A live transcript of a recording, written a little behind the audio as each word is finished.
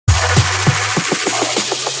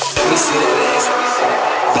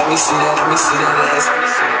me see that, let me see that ass.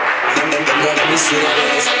 Let me see that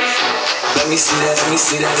ass. Let me see that, let me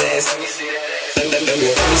see that ass. Let me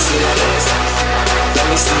see that ass.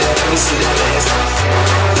 Let me see that, let me see that ass.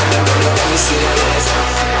 Let me see that ass.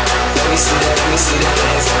 Let me see that, let me see that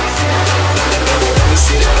ass. Let me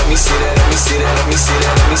see that, let me see that, let me see that, let me see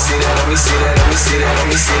that, let me see that, let me see that, let me see that, let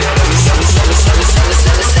me see that, let me see that.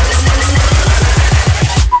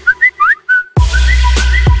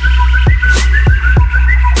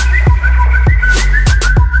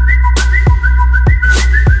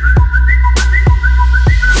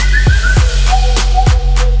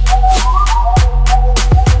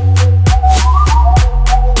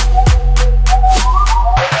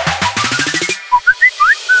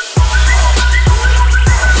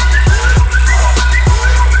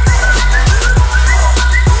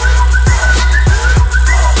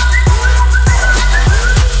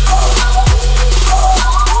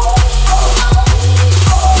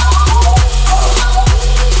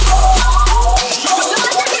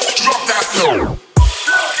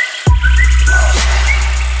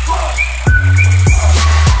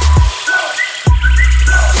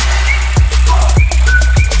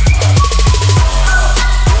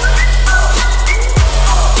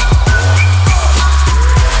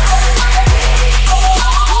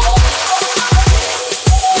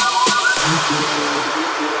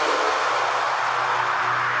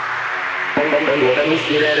 Let me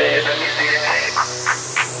see that ass.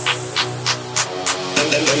 Let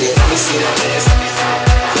me see that ass.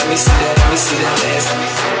 Let me see that. Let me see that ass.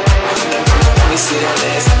 Let me see that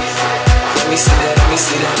ass. Let me see that. Let me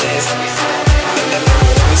see that ass. Let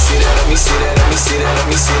me see that. Let me see that. Let me see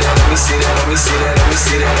that. Let me see that. Let me see that. Let me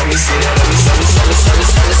see that. Let me see that. Let me see that. Let me see that.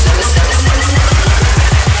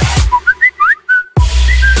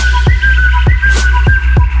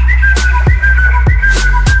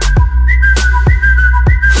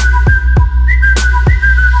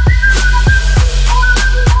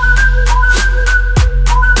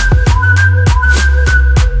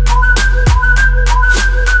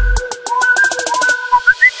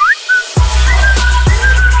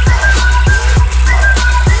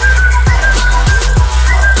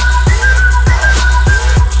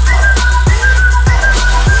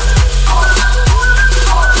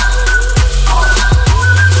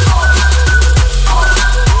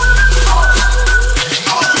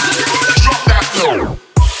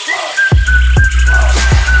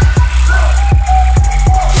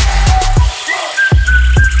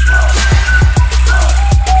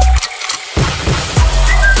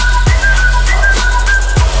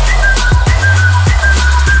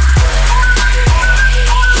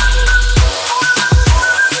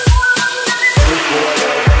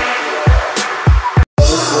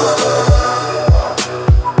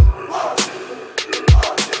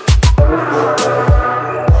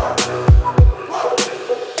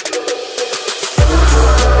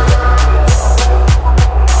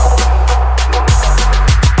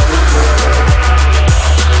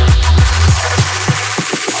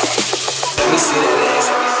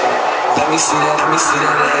 Let me see that, let me see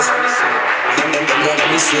that ass. Let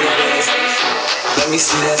me see that ass. Let me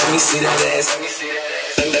see that, let me see that ass.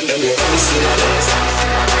 Let me see that ass.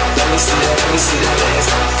 Let me see that, let me see that ass.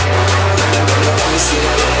 Let me see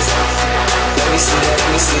that ass. Let me see that,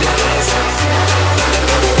 let me see that ass. Let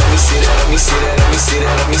me see that, let me see that, let me see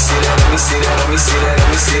that, let me see that, let me see that, let me see that, let me see that, let me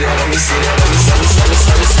see that, let me see that, let me see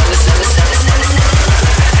that.